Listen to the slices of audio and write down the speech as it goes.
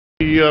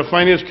The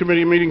Finance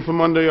Committee meeting for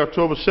Monday,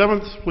 October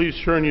 7th. Please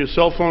turn your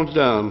cell phones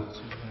down.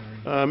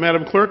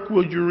 Madam Clerk,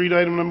 would you read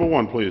item number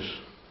 1, please?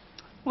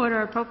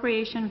 Order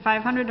appropriation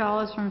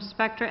 $500 from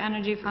Spectra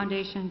Energy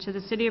Foundation to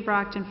the City of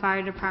Brockton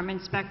Fire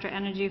Department Spectra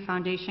Energy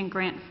Foundation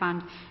Grant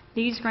Fund.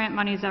 These grant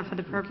monies are for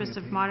the purpose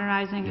of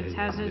modernizing its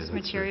hazardous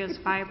materials,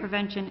 fire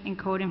prevention, and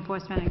code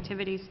enforcement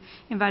activities.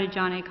 Invited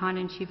John A.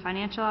 Condon, Chief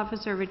Financial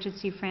Officer, Richard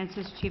C.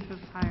 Francis, Chief of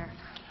Fire.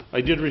 I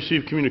did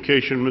receive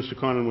communication. Mr.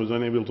 Condon was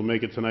unable to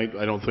make it tonight.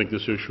 I don't think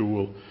this issue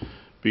will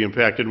be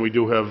impacted. We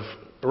do have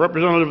a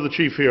representative of the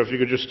chief here. If you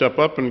could just step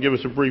up and give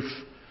us a brief.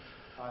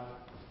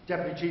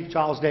 Deputy Chief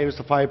Charles Davis,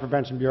 the Fire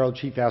Prevention Bureau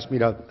Chief, asked me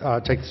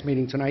to take this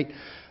meeting tonight.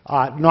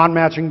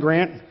 Non-matching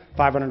grant,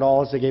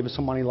 $500. They gave us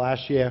some money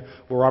last year.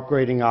 We're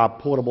upgrading our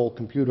portable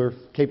computer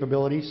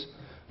capabilities.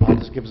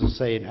 This gives us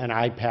an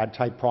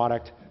iPad-type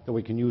product that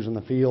we can use in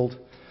the field.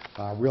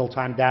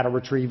 Real-time data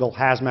retrieval,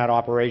 hazmat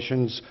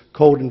operations,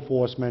 code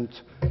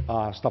enforcement,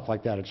 stuff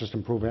like that. It's just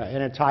improving,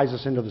 and it ties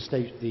us into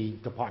the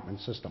department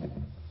system.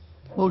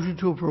 Motion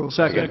to approve.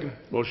 Second.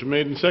 Motion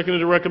made and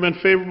seconded to recommend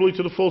favorably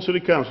to the full City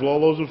Council.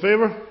 All those in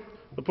favor?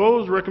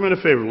 Opposed? Recommended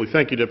favorably.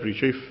 Thank you, Deputy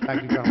Chief.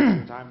 Thank you,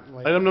 gentlemen, for your time.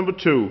 Item number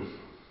 2.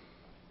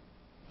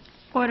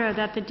 Order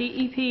that the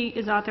DEP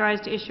is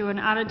authorized to issue an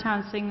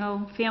out-of-town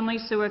single-family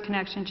sewer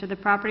connection to the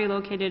property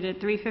located at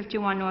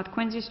 351 North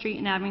Quincy Street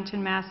in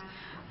Abington, Mass.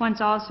 Once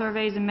all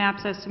surveys and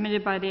maps are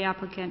submitted by the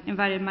applicant.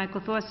 Invited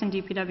Michael Thorson,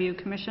 DPW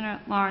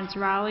Commissioner, Lawrence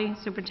Rowley,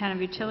 Superintendent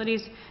of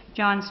Utilities,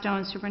 John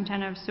Stone,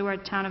 Superintendent of Sewer,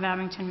 Town of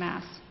Abington,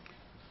 Mass.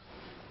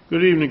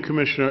 Good evening,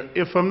 Commissioner.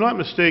 If I'm not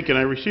mistaken,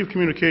 I received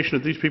communication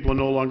that these people are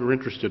no longer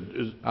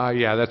interested.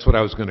 Yeah, that's what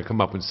I was going to come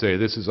up and say.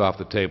 This is off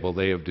the table.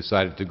 They have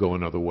decided to go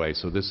another way,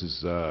 so this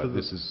is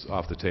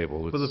off the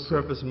table. For the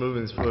purpose of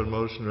moving this forward,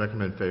 motion to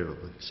recommend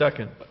favorably.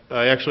 Second.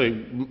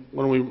 Actually,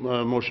 why don't we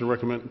motion to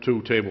recommend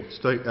to table?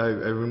 I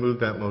removed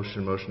that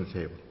motion. Motion to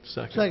table.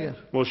 Second.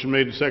 Motion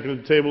made and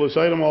seconded to table this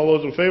item. All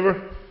those in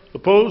favor?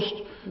 Opposed?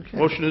 Okay.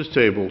 Motion is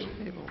tabled.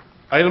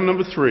 Item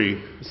number 3.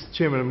 Mr.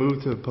 Chairman, I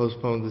move to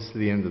postpone this to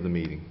the end of the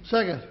meeting.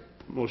 Second.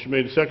 Motion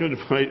made and seconded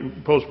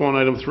to postpone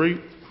item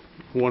 3.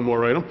 One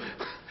more item.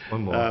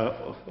 One more.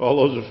 All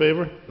those in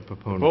favor? The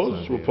proponents.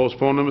 Opposed? We'll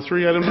postpone number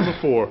 3. Item number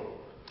 4.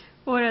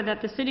 Order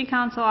that the City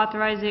Council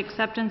authorize the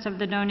acceptance of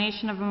the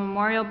donation of a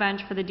memorial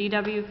bench for the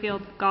DW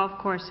Field Golf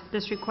Course.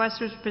 This request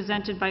was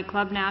presented by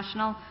Club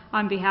National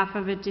on behalf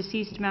of a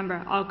deceased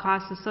member. All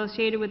costs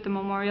associated with the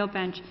memorial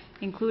bench,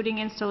 including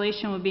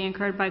installation, will be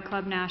incurred by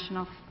Club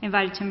National.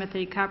 Invited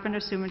Timothy Carpenter,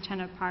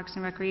 Superintendent of Parks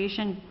and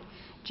Recreation,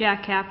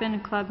 Jack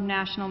Kappen, Club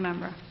National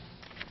member.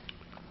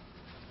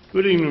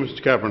 Good evening,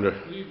 Mr. Carpenter.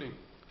 Good evening.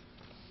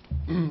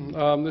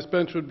 This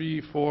bench would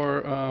be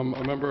for a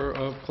member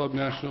of Club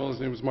National. His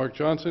name is Mark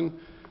Johnson.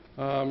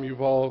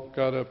 You've all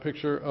got a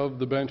picture of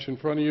the bench in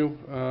front of you.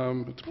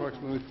 It's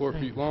approximately 4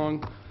 feet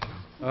long.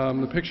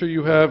 The picture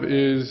you have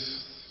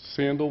is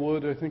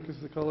sandalwood, I think is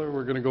the color.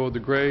 We're going to go with the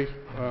gray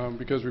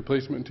because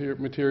replacement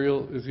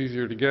material is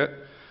easier to get.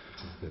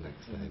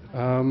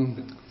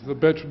 The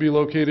bench would be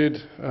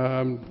located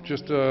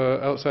just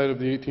outside of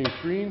the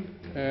 18th green,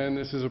 and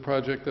this is a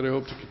project that I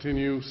hope to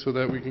continue so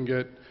that we can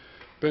get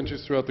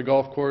benches throughout the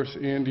golf course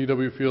and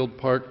DW Field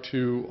Park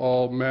to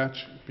all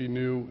match, be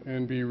new,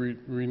 and be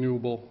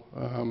renewable.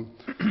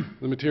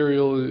 The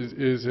material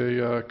is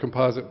a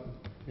composite,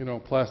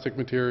 plastic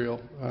material,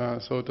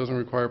 so it doesn't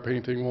require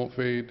painting, won't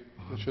fade.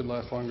 It should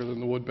last longer than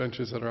the wood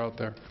benches that are out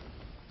there.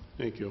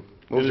 Thank you.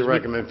 Move to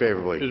recommend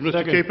favorably. Is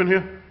Mr. Capen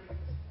here?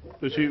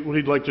 Would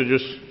he like to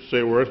just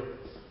say a word?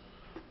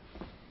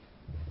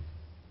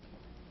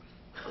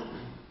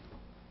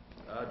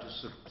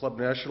 Just that Club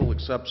National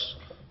accepts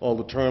all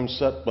the terms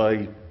set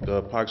by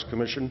the Parks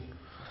Commission.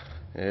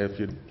 And if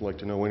you'd like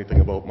to know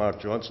anything about Mark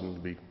Johnson,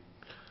 I'd be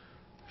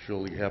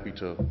surely happy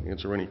to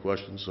answer any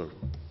questions. So.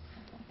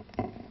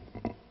 On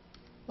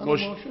the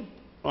motion?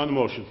 On the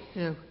motion.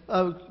 Yeah.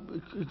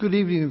 Good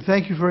evening, and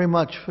thank you very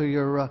much for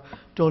your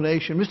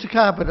donation. Mr.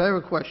 Carpenter, I have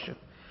a question.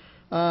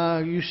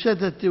 You said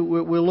that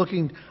we're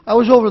looking... I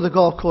was over the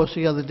golf course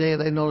the other day,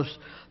 and I noticed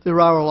there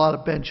are a lot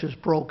of benches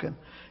broken.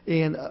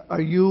 And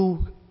are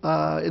you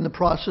in the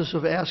process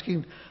of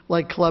asking,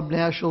 like Club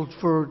National,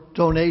 for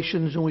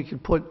donations, and we can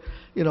put,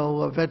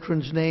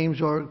 veterans' names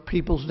or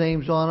people's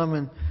names on them?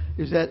 And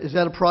is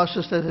that a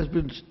process that has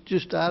been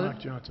just started?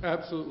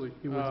 Absolutely.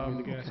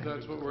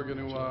 That's what we're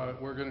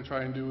going to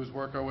try and do, is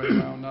work our way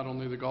around not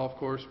only the golf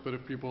course, but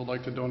if people would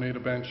like to donate a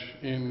bench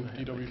in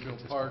DW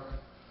Field Park,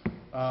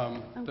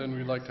 then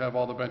we'd like to have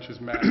all the benches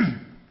matched.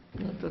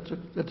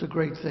 That's a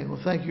great thing.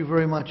 Well, thank you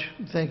very much.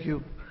 Thank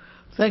you.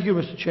 Thank you,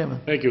 Mr. Chairman.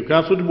 Thank you.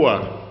 Councilor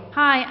Dubois.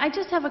 Hi, I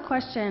just have a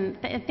question.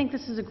 I think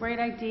this is a great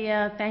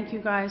idea. Thank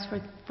you guys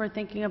for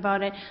thinking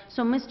about it.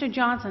 So Mr.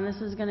 Johnson, this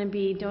is going to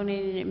be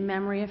donated in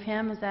memory of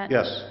him, is that?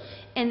 Yes.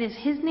 And is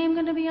his name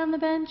going to be on the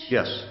bench?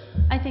 Yes.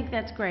 I think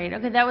that's great.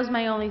 Okay, that was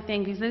my only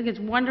thing, because I think it's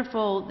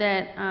wonderful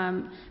that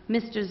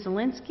Mr.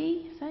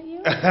 Zelinsky, is that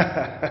you?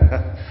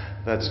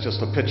 That's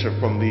just a picture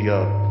from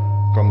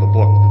the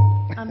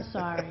book. I'm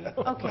sorry.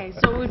 Okay,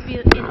 so it would be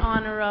in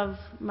honor of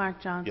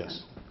Mark Johnson?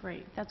 Yes.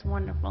 Great, that's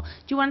wonderful. Do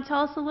you want to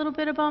tell us a little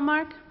bit about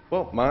Mark?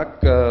 Well,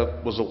 Mark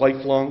was a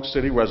lifelong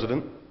city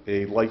resident,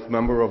 a life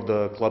member of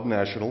the Club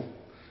National.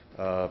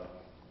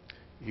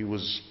 He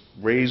was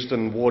raised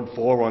in Ward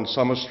 4 on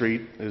Summer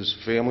Street. His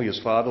family, his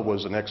father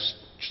was an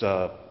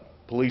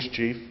ex-police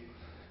chief.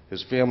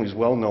 His family's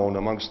well-known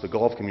amongst the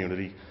golf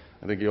community.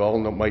 I think you all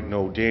might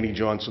know Danny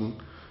Johnson.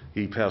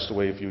 He passed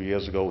away a few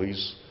years ago.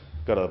 He's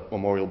got a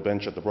memorial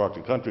bench at the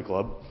Brockton Country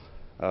Club.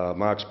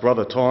 Mark's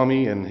brother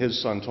Tommy and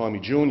his son Tommy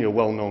Jr.,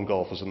 well-known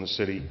golfers in the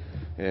city.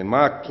 And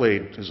Mark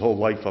played his whole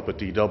life up at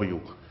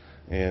DW.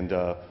 And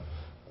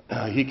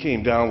he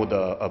came down with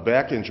a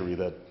back injury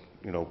that,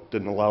 you know,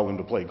 didn't allow him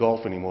to play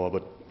golf anymore,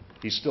 but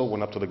he still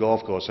went up to the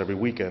golf course every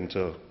weekend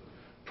to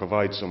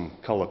provide some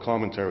color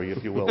commentary,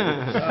 if you will.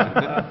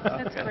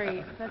 That's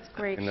great, that's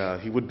great.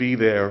 And he would be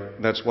there.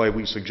 That's why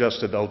we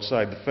suggested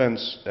outside the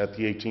fence at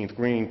the 18th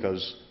green,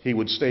 because he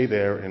would stay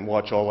there and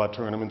watch all our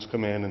tournaments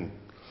come in, and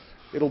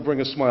it'll bring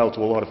a smile to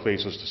a lot of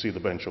faces to see the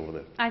bench over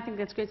there. I think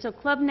that's great. So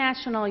Club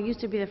National used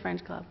to be the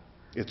French Club.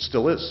 It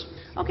still is.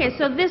 Okay,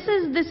 so this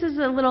is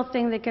a little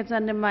thing that gets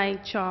under my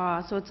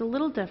jaw, so it's a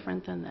little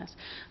different than this.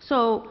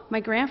 So my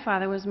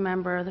grandfather was a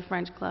member of the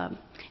French Club,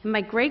 and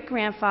my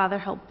great-grandfather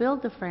helped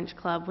build the French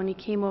Club when he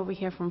came over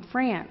here from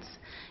France.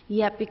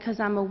 Yet, because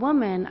I'm a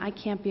woman, I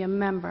can't be a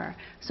member.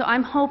 So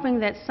I'm hoping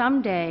that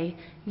someday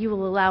you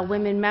will allow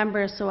women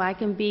members so I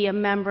can be a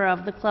member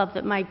of the club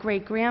that my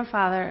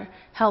great-grandfather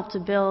helped to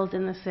build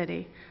in the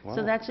city. Wow.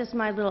 So that's just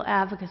my little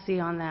advocacy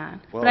on that.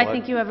 Well, But I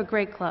think you have a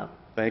great club.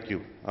 Thank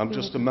you. I'm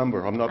just a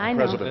member. I'm not I the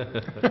know.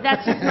 president. But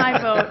that's just my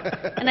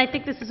vote, and I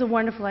think this is a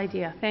wonderful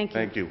idea. Thank you.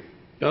 Thank you.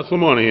 Councilor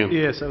Monahan.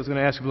 Yes, I was going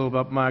to ask a little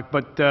about Mark,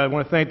 but I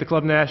want to thank the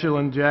Club National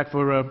and Jack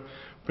for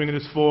bringing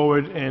this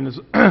forward. And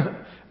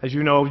as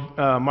you know,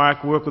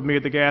 Mark worked with me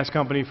at the gas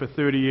company for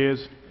 30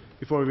 years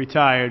before he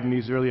retired, and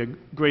he's really a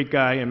great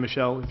guy. And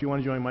Michelle, if you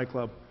want to join my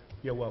club,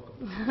 you're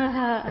welcome.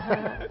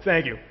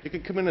 Thank you. You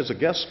can come in as a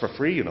guest for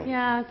free, you know.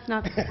 Yeah, it's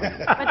not the point.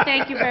 But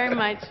thank you very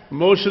much.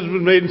 Motion's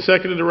been made and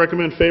seconded to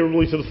recommend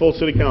favorably to the full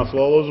city council.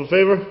 All those in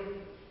favor?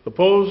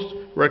 Opposed?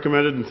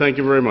 Recommended, and thank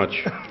you very much.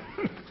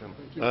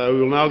 We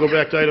will now go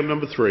back to item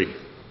number 3.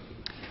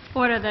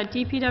 Order that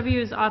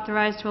DPW is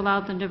authorized to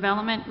allow the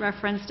development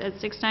referenced at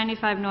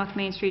 695 North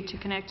Main Street to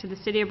connect to the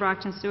City of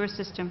Brockton sewer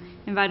system.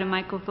 Invited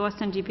Michael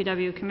Thorson,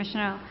 DPW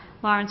Commissioner,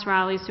 Lawrence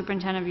Riley,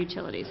 Superintendent of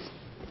Utilities.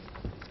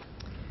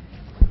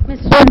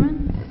 Mr.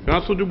 Chairman?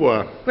 Councilor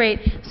Dubois. Great.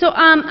 So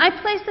I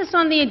placed this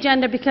on the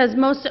agenda because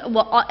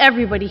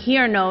everybody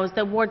here knows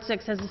that Ward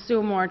 6 has a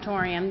sewer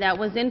moratorium that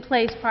was in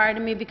place prior to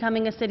me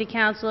becoming a city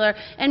councilor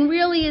and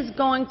really is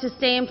going to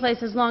stay in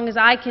place as long as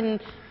I can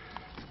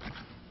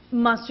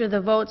muster the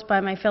votes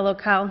by my fellow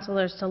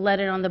councilors to let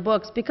it on the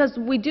books, because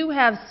we do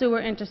have sewer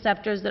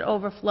interceptors that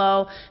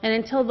overflow, and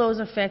until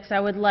those are fixed, I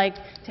would like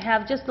to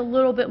have just a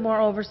little bit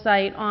more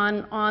oversight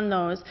on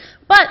those.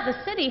 But the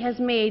city has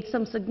made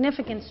some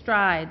significant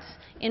strides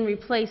in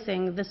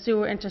replacing the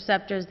sewer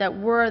interceptors that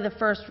were the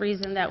first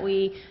reason that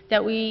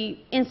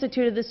we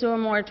instituted the sewer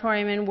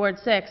moratorium in Ward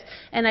 6.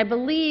 And I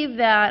believe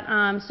that,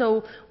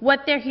 so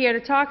what they're here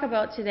to talk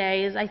about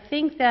today is, I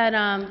think that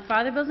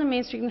Father Bill's and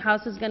Main Street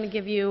House is going to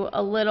give you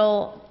a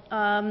little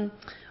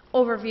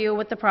overview of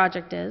what the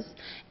project is.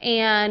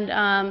 And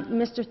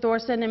Mr.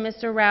 Thorson and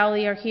Mr.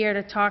 Rowley are here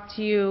to talk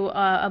to you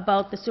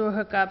about the sewer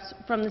hookups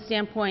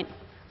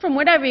from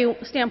whatever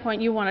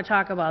standpoint you want to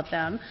talk about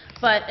them.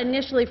 But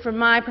initially, from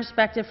my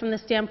perspective, from the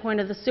standpoint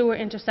of the sewer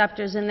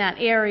interceptors in that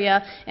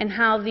area and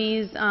how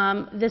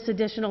this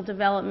additional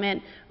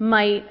development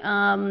might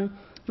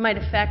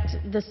affect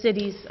the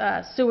city's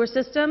sewer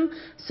system.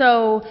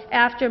 So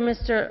after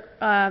Mr.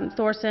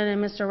 Thorson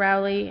and Mr.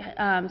 Rowley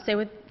say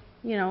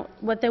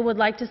what they would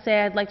like to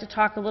say, I'd like to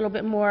talk a little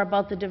bit more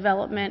about the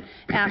development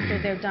after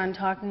they're done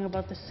talking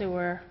about the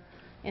sewer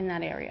in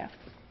that area.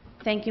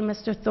 Thank you,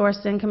 Mr.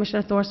 Thorson,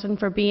 Commissioner Thorson,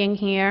 for being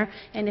here.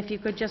 And if you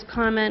could just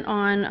comment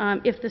on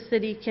if the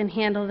city can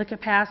handle the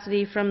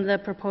capacity from the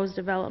proposed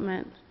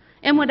development,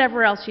 and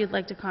whatever else you'd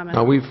like to comment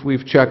on.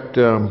 We've checked,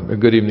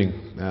 good evening,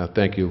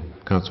 thank you,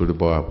 Councilor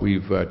Dubois.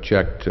 We've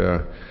checked,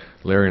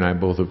 Larry and I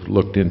both have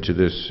looked into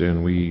this,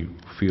 and we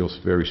feel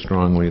very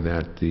strongly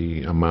that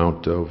the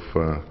amount of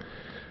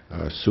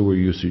sewer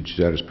usage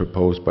that is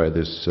proposed by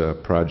this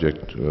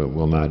project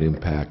will not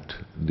impact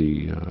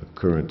the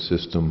current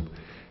system,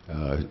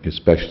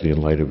 especially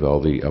in light of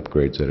all the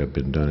upgrades that have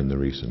been done in the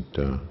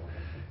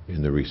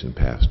recent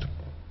past.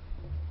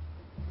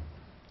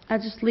 I'll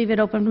just leave it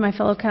open for my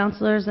fellow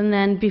councilors, and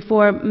then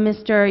before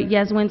Mr.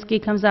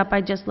 Yaswinski comes up,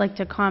 I'd just like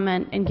to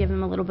comment and give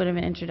him a little bit of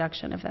an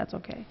introduction, if that's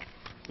okay.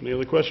 Any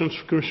other questions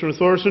for Commissioner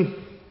Thorson?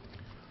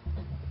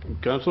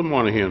 Councilor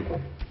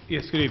Monahan.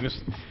 Yes, good evening.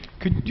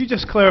 Could you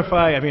just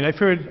clarify,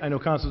 I know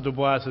Councilor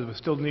Dubois says it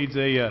still needs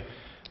the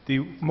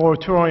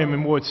moratorium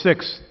in Ward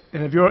 6,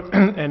 and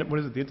and what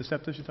is it, the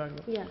interceptors you're talking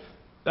about? Yeah.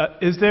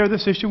 Is there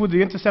this issue with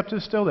the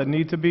interceptors still that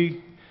need to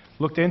be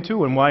looked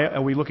into, and why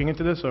are we looking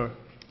into this, or?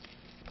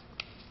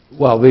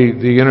 Well,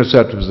 the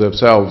interceptors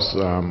themselves,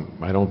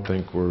 I don't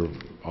think were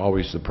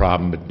always the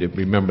problem, but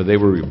remember, they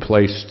were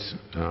replaced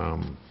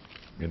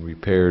and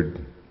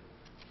repaired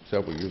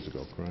several years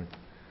ago, correct?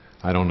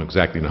 I don't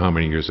exactly know how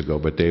many years ago,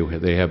 but they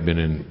have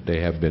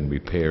been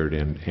repaired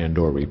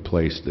and/or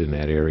replaced in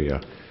that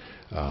area.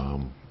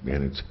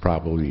 And it's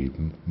probably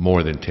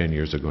more than 10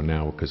 years ago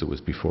now, because it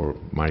was before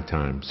my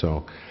time.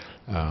 So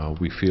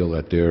we feel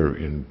that they're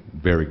in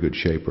very good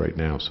shape right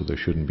now, so there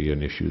shouldn't be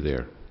an issue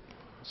there.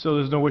 So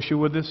there's no issue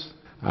with this?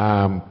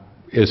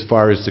 As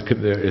far as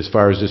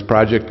this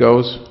project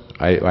goes,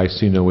 I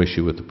see no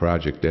issue with the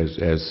project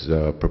as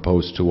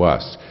proposed to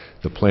us.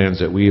 The plans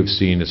that we have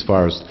seen, as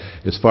far as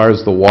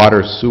the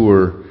water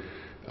sewer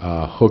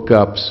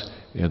hookups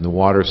and the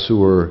water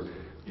sewer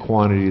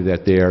quantity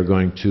that they are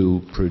going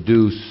to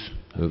produce,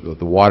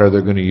 the water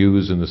they're going to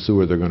use and the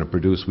sewer they're going to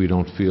produce, we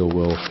don't feel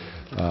will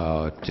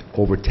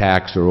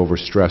overtax or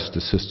overstress the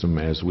system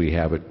as we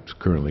have it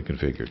currently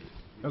configured.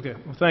 Okay,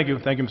 well, thank you.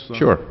 Thank you, Mr. Sloan.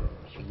 Sure.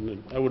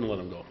 I wouldn't let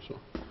him go, so.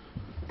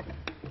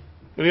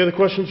 Any other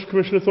questions,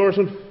 Commissioner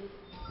Thorson?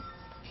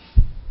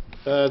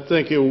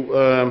 Thank you.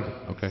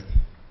 Okay.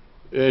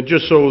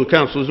 Just so the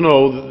councilors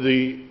know,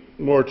 the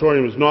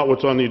moratorium is not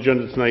what's on the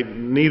agenda tonight.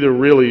 Neither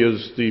really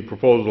is the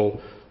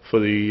proposal for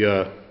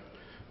the,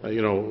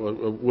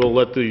 we'll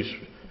let these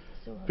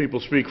people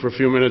speak for a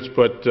few minutes,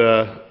 but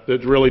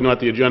it's really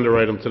not the agenda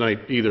item tonight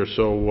either.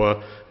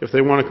 So if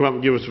they want to come up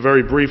and give us a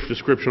very brief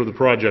description of the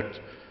project,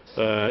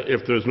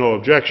 if there's no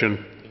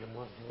objection,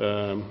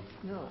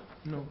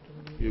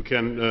 you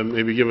can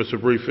maybe give us a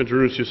brief,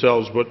 introduce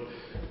yourselves, but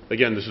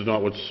again, this is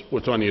not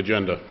what's on the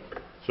agenda.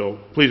 So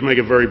please make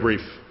it very brief.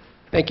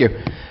 Thank you.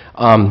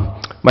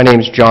 My name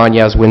is John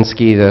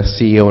Yazwinski, the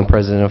CEO and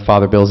president of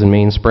Father Bill's in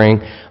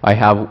Mainspring. I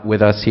have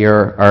with us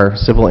here our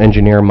civil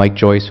engineer, Mike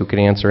Joyce, who can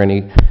answer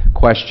any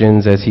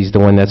questions, as he's the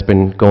one that's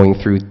been going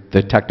through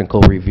the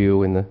technical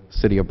review in the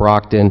city of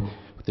Brockton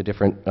with the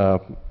different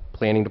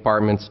planning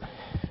departments.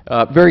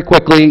 Very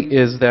quickly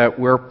is that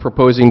we're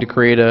proposing to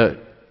create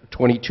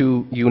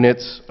 22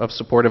 units of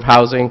supportive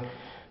housing.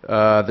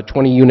 The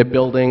 20-unit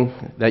building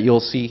that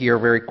you'll see here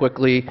very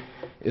quickly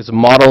is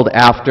modeled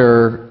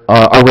after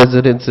our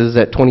residences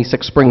at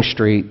 26 Spring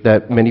Street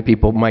that many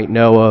people might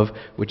know of,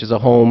 which is a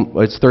home.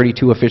 It's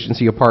 32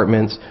 efficiency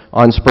apartments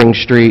on Spring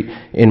Street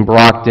in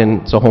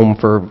Brockton. It's a home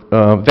for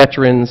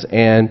veterans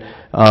and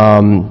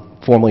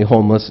formerly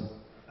homeless,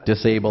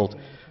 disabled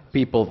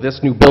people. This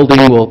new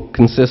building will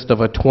consist of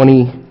a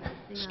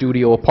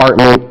 20-studio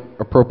apartment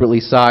appropriately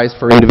sized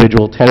for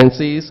individual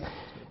tenancies,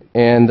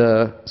 and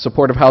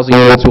supportive housing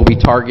units will be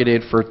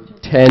targeted for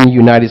 10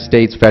 United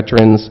States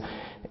veterans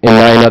and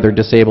 9 other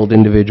disabled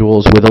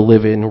individuals with a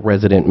live-in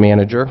resident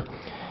manager.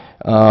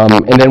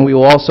 And then we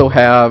will also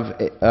have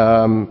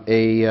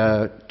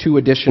 2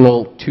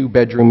 additional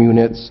 2-bedroom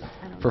units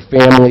for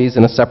families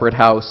in a separate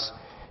house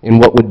in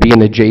what would be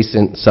an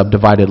adjacent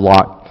subdivided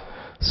lot.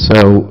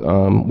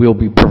 So we'll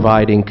be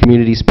providing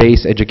community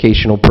space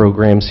educational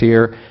programs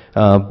here,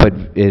 but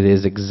it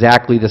is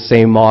exactly the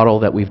same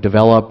model that we've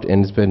developed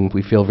and has been,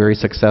 we feel, very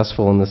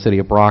successful in the city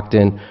of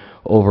Brockton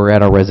over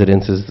at our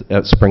residences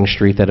at Spring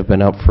Street that have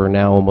been up for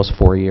now almost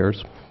 4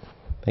 years.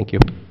 Thank you.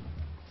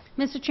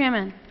 Mr.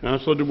 Chairman.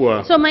 Councilor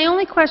Dubois. So my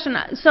only question,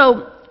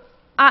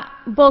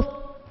 both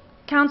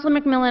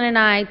Councilor McMillan and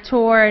I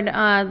toured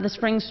the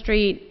Spring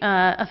Street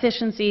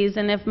efficiencies,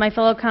 and if my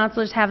fellow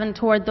councilors haven't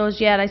toured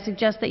those yet, I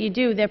suggest that you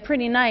do. They're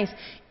pretty nice.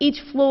 Each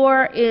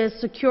floor is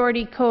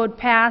security code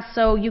passed,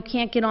 so you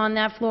can't get on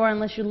that floor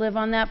unless you live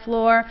on that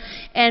floor.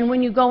 And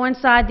when you go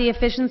inside the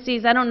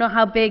efficiencies, I don't know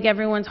how big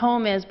everyone's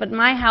home is, but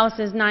my house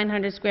is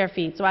 900 square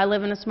feet, so I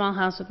live in a small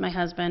house with my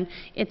husband.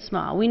 It's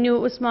small. We knew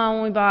it was small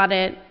when we bought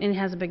it, and it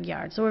has a big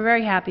yard, so we're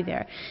very happy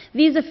there.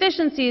 These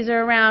efficiencies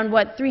are around,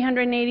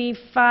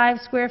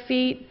 385 square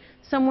feet?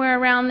 Somewhere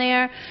around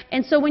there.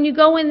 And so when you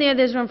go in there,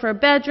 there's room for a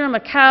bedroom, a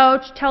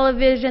couch,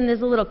 television, there's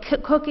a little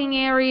cooking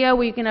area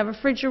where you can have a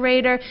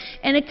refrigerator,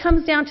 and it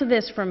comes down to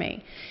this for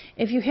me.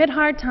 If you hit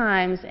hard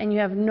times and you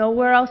have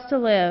nowhere else to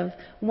live,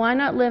 why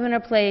not live in a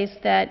place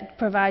that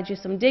provides you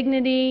some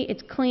dignity,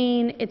 it's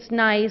clean, it's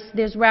nice,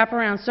 there's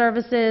wraparound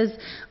services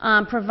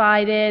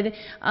provided.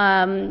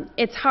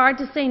 It's hard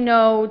to say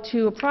no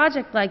to a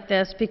project like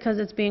this because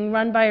it's being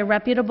run by a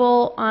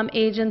reputable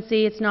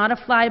agency. It's not a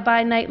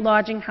fly-by-night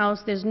lodging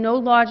house. There's no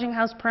lodging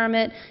house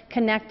permit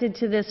connected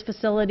to this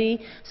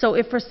facility. So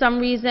if for some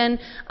reason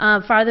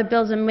Father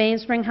Bill's and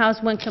Mainspring House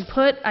went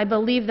kaput, I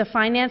believe the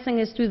financing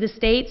is through the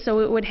state, so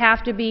it would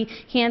have to be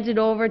handed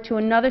over to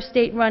another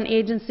state-run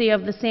agency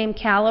of the same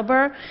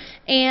caliber.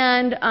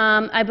 And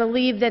I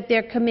believe that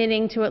they're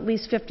committing to at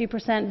least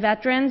 50%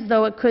 veterans,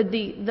 though it could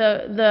be,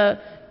 the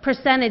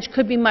percentage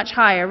could be much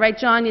higher, right,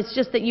 John? It's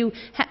just that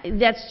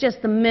that's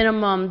just the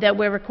minimum that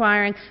we're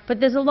requiring. But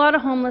there's a lot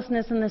of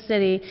homelessness in the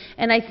city,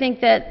 and I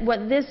think that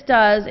what this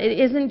does, it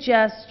isn't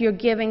just you're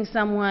giving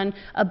someone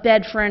a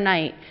bed for a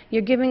night.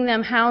 You're giving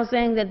them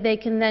housing that they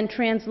can then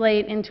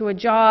translate into a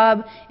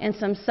job and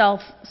some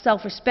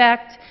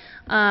self-respect.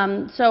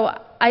 So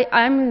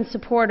I'm in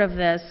support of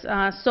this.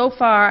 So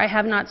far, I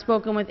have not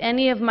spoken with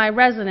any of my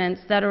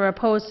residents that are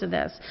opposed to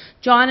this.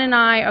 John and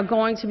I are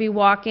going to be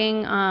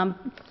walking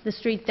the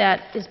street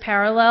that is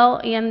parallel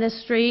and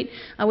this street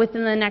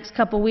within the next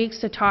couple weeks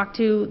to talk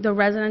to the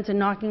residents and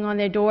knocking on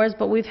their doors,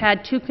 but we've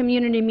had 2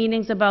 community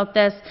meetings about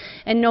this,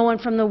 and no one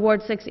from the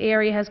Ward 6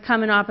 area has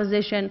come in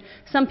opposition.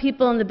 Some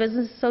people in the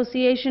Business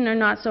Association are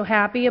not so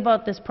happy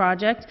about this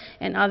project,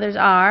 and others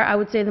are. I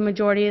would say the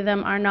majority of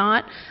them are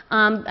not.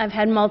 I've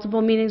had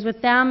multiple meetings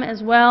with them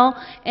as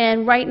well,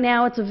 and right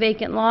now it's a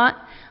vacant lot.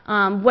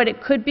 What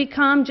it could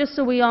become, just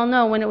so we all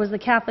know, when it was the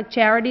Catholic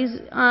Charities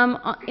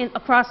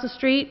across the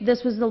street,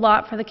 this was the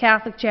lot for the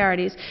Catholic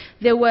Charities.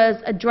 There was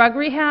a drug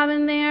rehab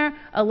in there,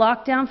 a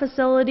lockdown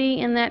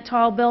facility in that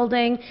tall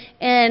building,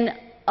 and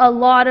a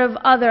lot of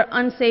other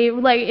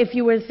unsavory, like if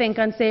you were to think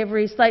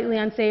unsavory, slightly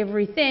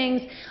unsavory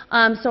things.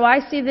 So I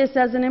see this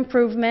as an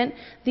improvement.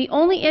 The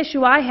only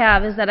issue I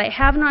have is that I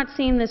have not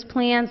seen this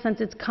plan since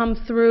it's come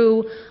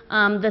through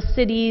the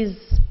city's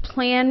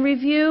plan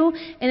review,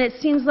 and it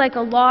seems like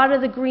a lot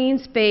of the green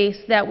space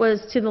that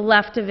was to the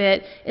left of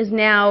it is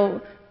now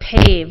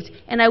paved.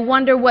 And I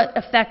wonder what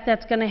effect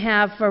that's going to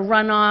have for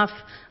runoff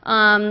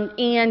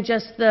and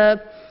just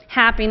the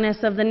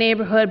happiness of the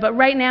neighborhood, but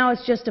right now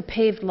it's just a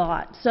paved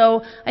lot.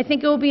 So I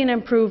think it will be an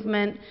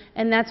improvement,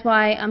 and that's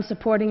why I'm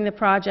supporting the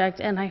project,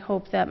 and I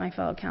hope that my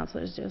fellow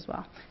councilors do as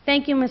well.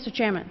 Thank you, Mr.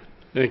 Chairman.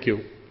 Thank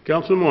you.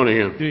 Councilor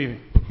Monahan. Good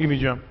evening. Good evening,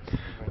 John.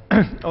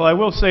 Well, I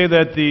will say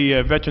that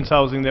the veterans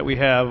housing that we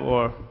have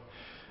or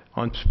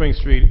on Spring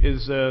Street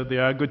is they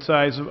are good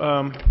size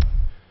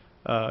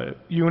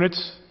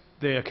units.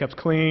 They are kept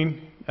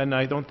clean, and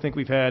I don't think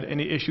we've had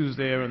any issues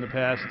there in the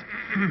past.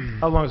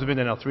 How long has it been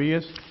there now? 3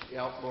 years?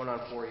 Yeah, going on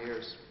 4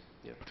 years.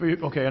 Yeah.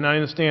 3, okay, and I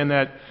understand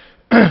that,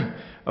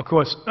 of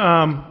course,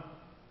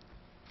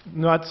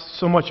 not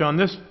so much on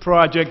this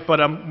project, but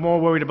I'm more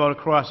worried about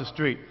across the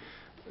street.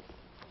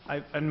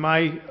 And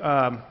my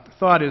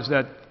thought is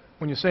that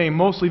when you're saying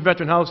mostly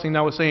veteran housing,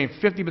 now we're saying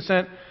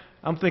 50%,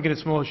 I'm thinking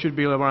it's more, should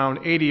be around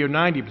 80 or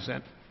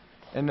 90%.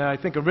 And I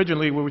think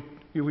originally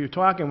we were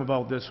talking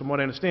about this, from what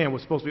I understand,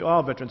 was supposed to be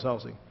all veterans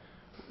housing.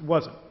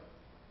 Wasn't.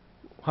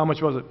 How much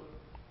was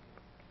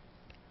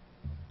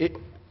it?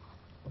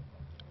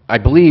 I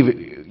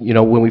believe, you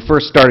know, when we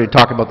first started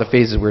talking about the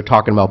phases, we were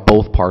talking about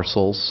both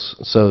parcels,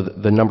 so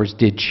the numbers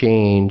did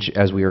change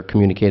as we were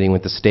communicating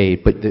with the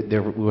state, but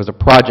there was a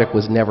project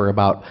was never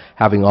about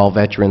having all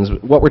veterans.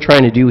 What we're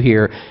trying to do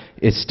here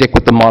is stick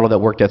with the model that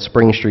worked at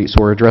Spring Street, so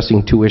we're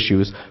addressing 2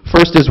 issues.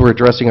 First is we're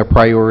addressing a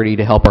priority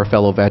to help our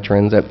fellow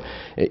veterans.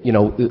 You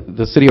know,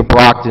 the city of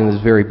Brockton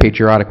is very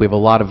patriotic. We have a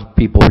lot of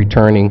people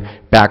returning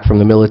back from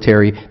the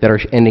military that are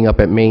ending up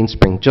at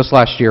Mainspring. Just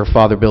last year,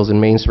 Father Bill's in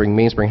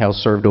Mainspring House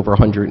served over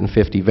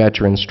 150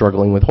 veterans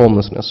struggling with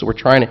homelessness. So we're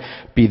trying to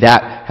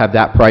have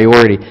that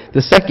priority.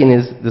 The second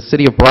is the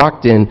city of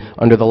Brockton,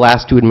 under the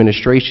last 2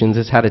 administrations,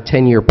 has had a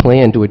 10-year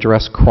plan to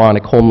address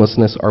chronic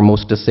homelessness, our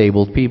most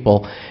disabled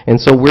people.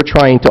 And so we're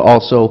trying to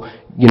also,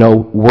 you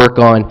know, work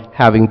on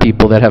having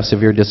people that have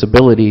severe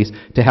disabilities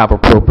to have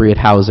appropriate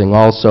housing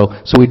also,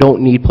 so we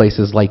don't need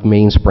places like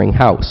Mainspring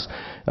House.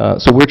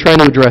 So we're trying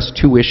to address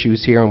 2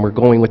 issues here, and we're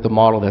going with the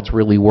model that's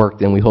really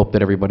worked, and we hope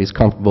that everybody's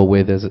comfortable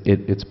with, as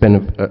it's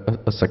been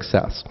a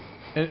success.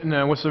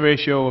 And what's the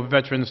ratio of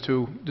veterans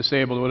to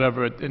disabled or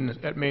whatever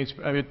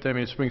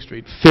at Spring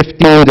Street?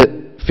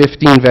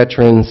 15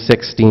 veterans,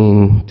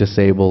 16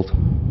 disabled,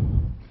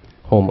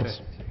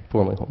 homeless,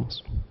 formerly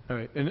homeless. All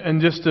right, and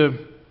just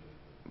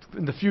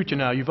in the future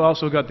now, you've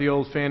also got the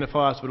old Faniff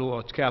Hospital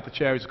or Catholic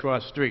Charities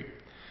across the street.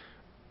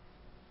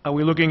 Are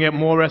we looking at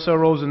more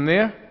SROs in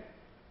there?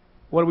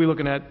 What are we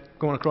looking at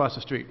going across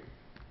the street?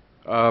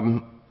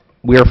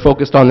 We are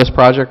focused on this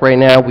project right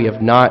now. We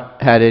have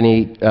not had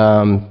any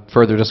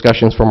further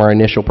discussions from our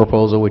initial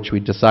proposal, which we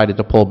decided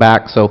to pull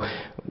back. So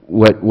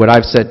what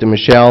I've said to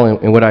Michelle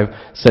and what I've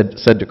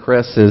said to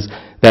Chris is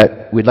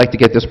that we'd like to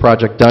get this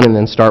project done and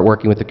then start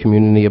working with the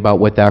community about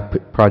what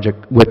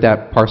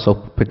that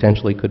parcel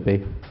potentially could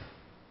be.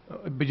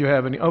 But you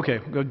have any, okay,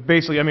 good.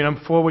 Basically, I mean, I'm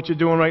for what you're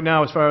doing right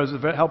now as far as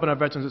helping our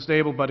veterans are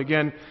stable, but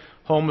again,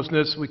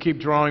 homelessness, we keep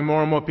drawing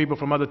more and more people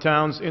from other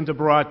towns into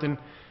Brockton,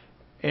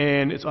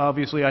 and it's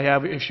obviously, I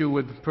have an issue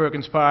with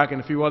Perkins Park and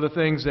a few other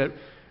things that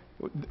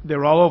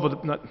they're all over,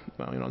 I'm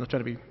not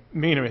trying to be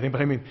mean or anything,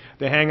 but I mean,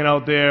 they're hanging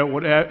out there,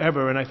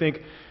 whatever, and I think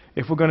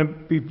if we're going to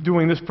be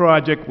doing this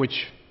project,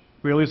 which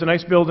really is a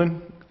nice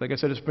building, like I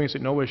said, at Spring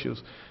Street, no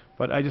issues,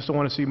 but I just don't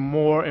want to see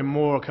more and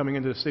more coming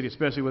into the city,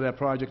 especially with that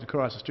project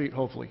across the street,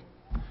 hopefully.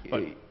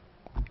 But,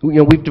 you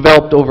know, we've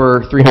developed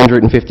over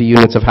 350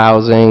 units of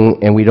housing,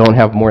 and we don't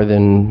have more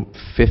than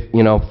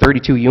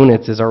 32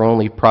 units is our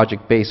only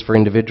project base for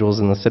individuals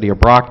in the city of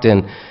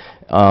Brockton.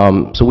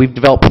 So we've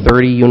developed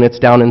 30 units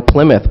down in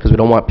Plymouth, because we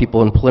don't want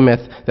people in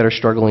Plymouth that are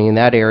struggling in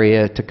that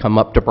area to come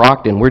up to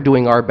Brockton. We're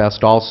doing our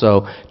best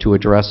also to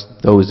address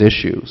those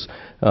issues.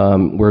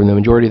 Where the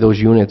majority of those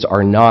units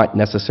are not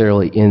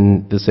necessarily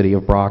in the city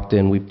of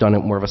Brockton. We've done it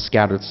more of a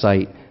scattered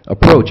site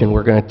approach, and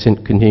we're going to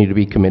continue to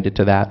be committed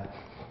to that.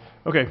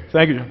 Okay,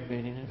 thank you, John.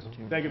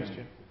 Thank you, Mr.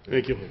 Chair.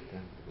 Thank you.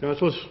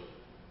 Councilors?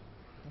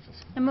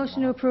 A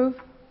motion to approve?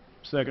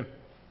 Second.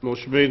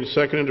 Motion made and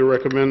seconded to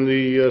recommend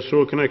the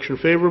sewer connection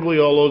favorably.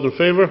 All those in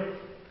favor?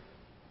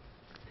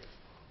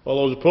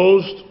 All those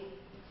opposed?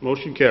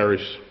 Motion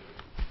carries.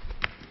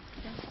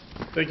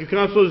 Thank you,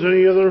 councilors.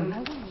 Any other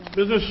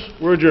business?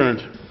 We're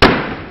adjourned.